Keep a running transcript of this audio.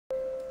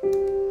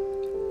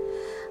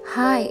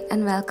Hi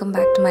and welcome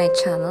back to my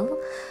channel.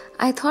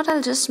 I thought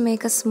I'll just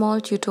make a small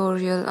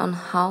tutorial on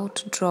how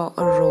to draw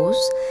a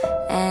rose,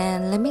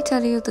 and let me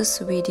tell you, this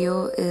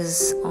video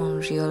is on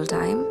real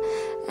time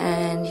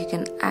and you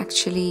can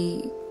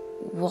actually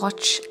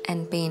watch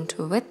and paint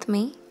with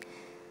me.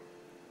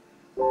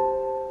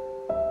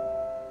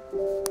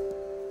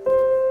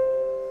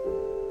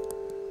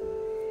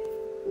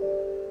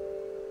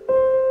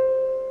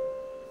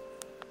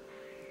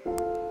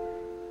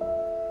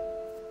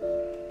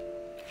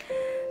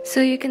 So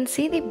you can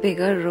see the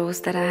bigger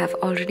rose that I have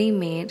already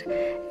made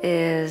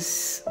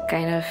is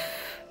kind of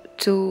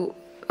too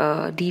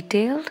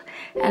detailed,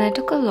 and I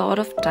took a lot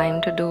of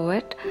time to do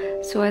it.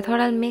 So I thought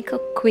I'll make a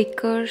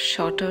quicker,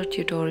 shorter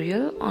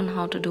tutorial on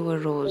how to do a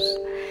rose.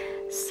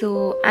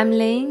 So I'm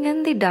laying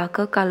in the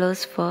darker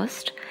colors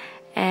first,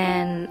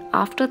 and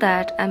after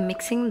that I'm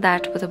mixing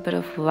that with a bit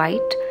of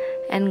white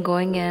and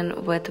going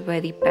in with where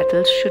the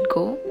petals should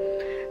go.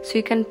 So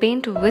you can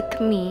paint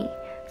with me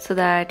so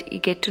that you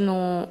get to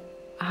know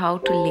how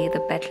to lay the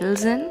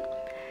petals in.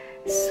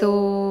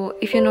 So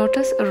if you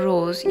notice a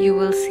rose, you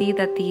will see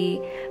that the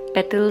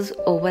petals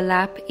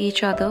overlap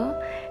each other,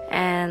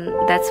 and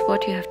that's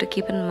what you have to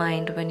keep in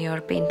mind when you're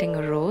painting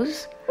a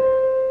rose.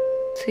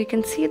 So you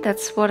can see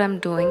that's what I'm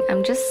doing.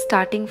 I'm just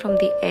starting from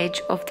the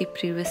edge of the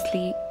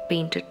previously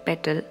painted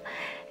petal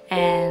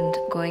and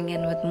going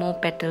in with more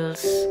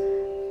petals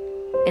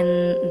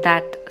in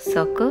that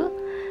circle.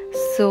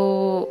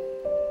 So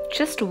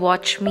just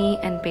watch me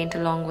and paint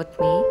along with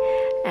me,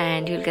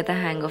 and you'll get the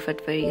hang of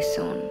it very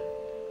soon.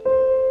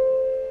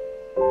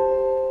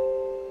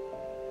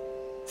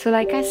 So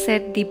like I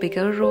said, the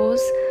bigger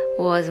rose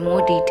was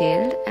more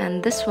detailed,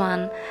 and this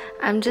one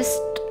I'm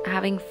just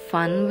having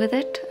fun with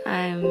it.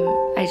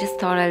 I just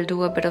thought I'll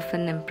do a bit of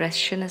an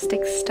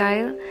impressionistic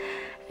style,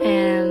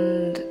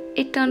 and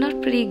it turned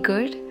out pretty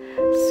good.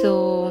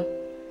 So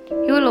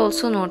you will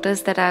also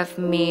notice that I've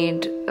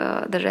made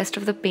the rest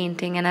of the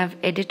painting and I've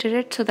edited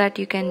it so that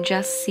you can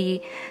just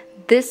see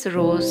this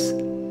rose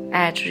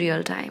at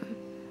real time.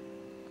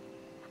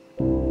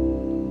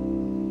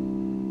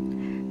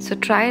 So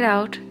try it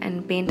out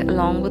and paint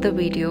along with the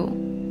video.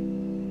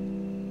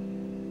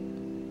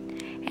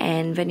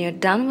 And when you're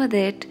done with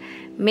it,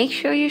 make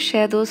sure you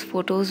share those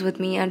photos with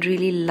me. I'd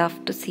really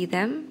love to see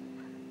them.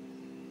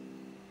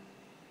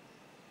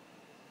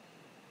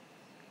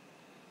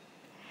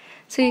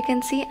 So you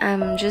can see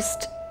I'm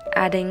just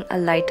adding a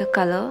lighter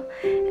color,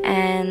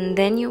 and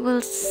then you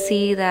will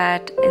see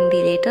that in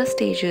the later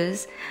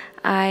stages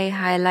I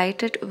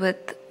highlight it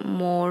with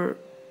more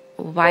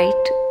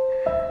white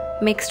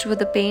mixed with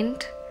the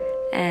paint,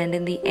 and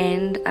in the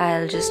end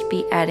I'll just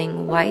be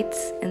adding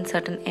whites in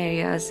certain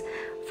areas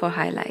for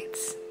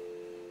highlights.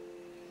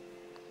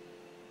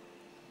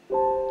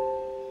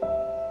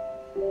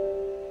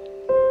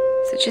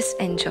 So just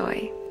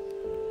enjoy.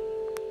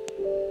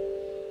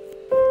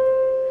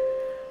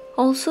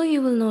 Also,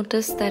 you will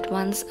notice that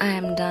once I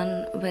am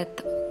done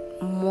with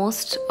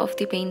most of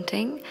the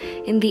painting,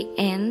 in the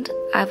end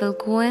I will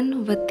go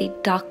in with the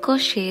darker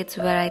shades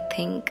where I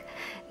think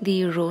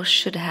the rose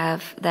should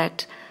have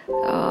that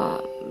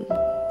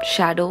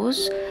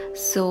shadows.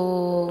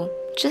 So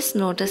just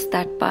notice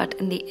that part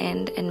in the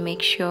end and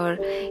make sure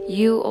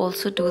you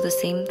also do the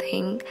same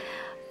thing,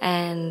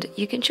 and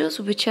you can choose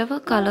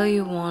whichever color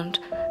you want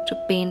to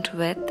paint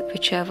with,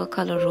 whichever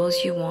color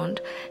rose you want.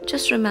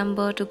 Just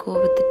remember to go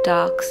with the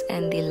darks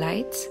and the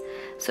lights.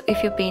 So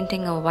if you're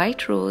painting a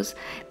white rose,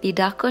 the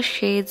darker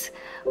shades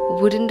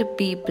wouldn't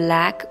be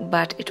black,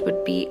 but it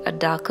would be a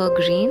darker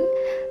green.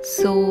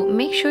 So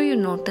make sure you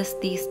notice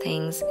these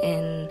things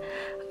in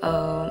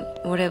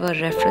whatever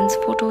reference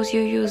photos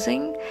you're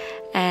using.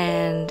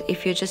 And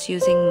if you're just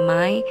using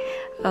my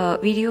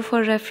video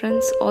for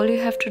reference, all you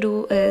have to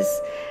do is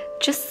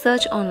just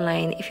search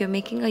online. If you're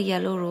making a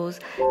yellow rose,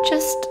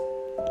 just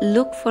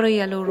look for a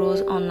yellow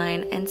rose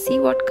online and see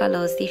what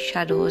colors the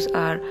shadows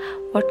are,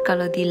 what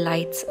color the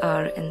lights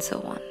are, and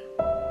so on.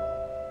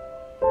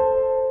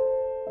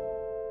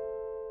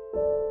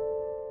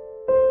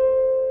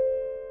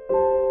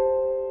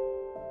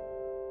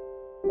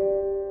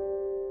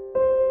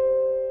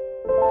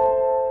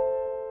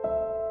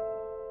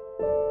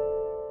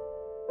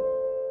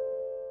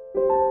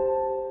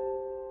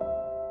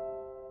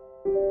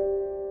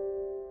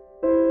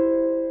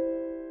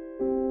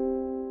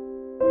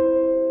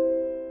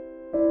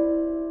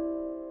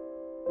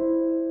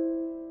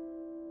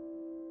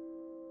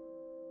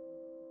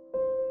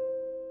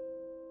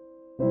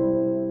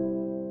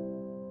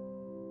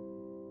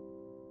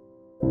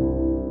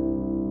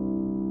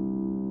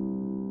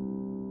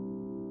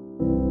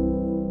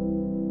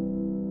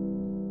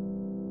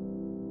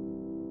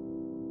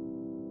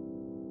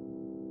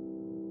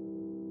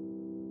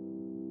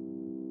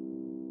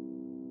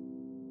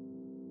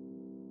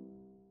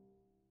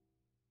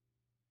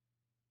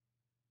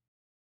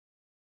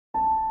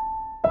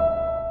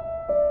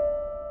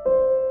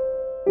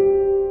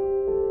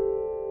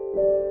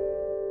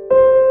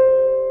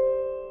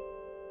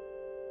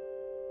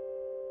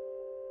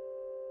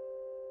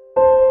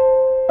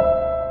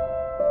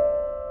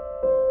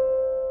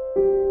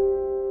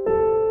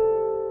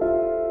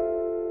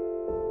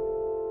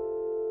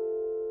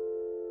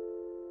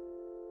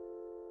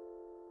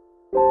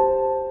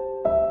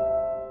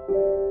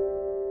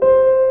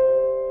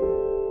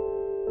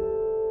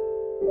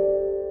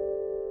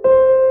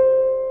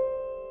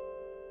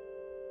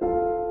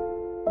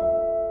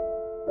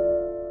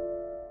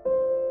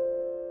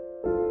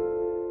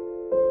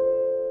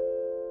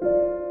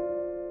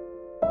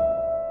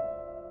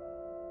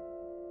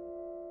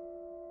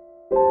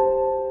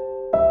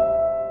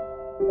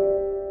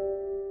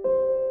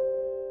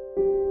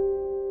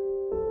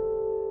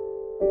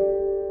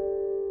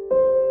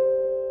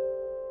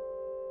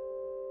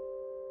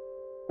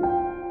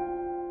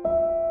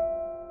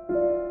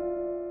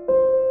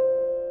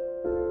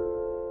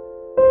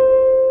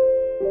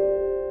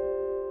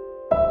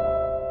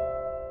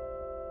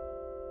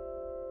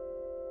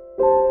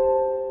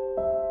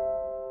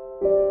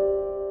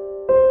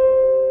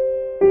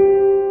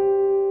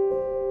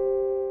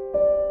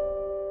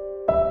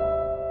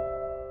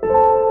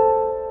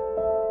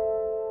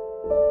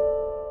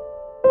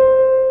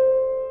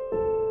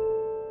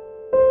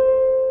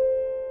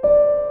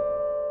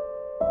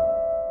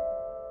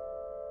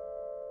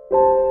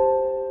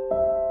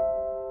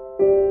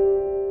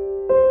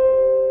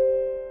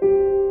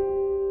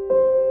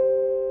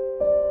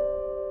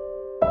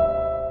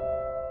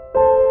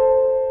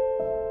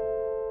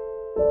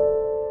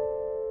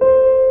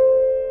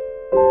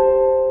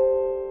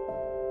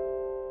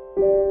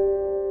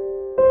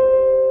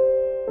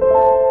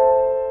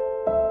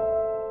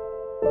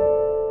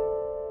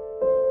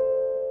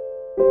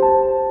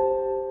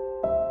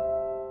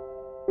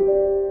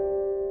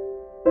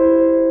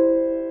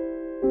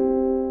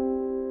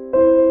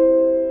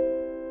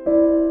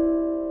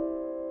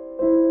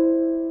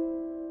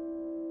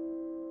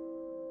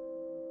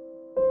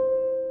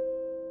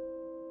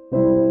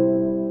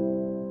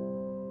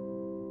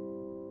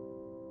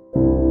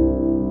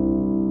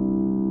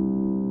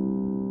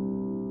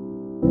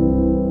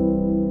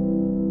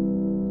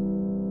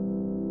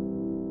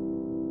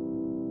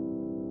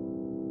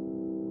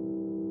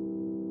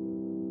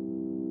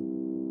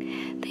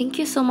 Thank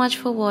you so much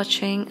for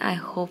watching. I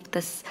hope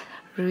this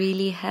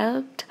really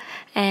helped,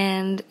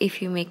 and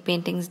if you make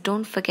paintings,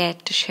 don't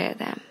forget to share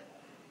them.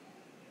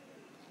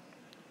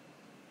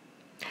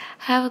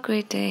 Have a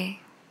great day.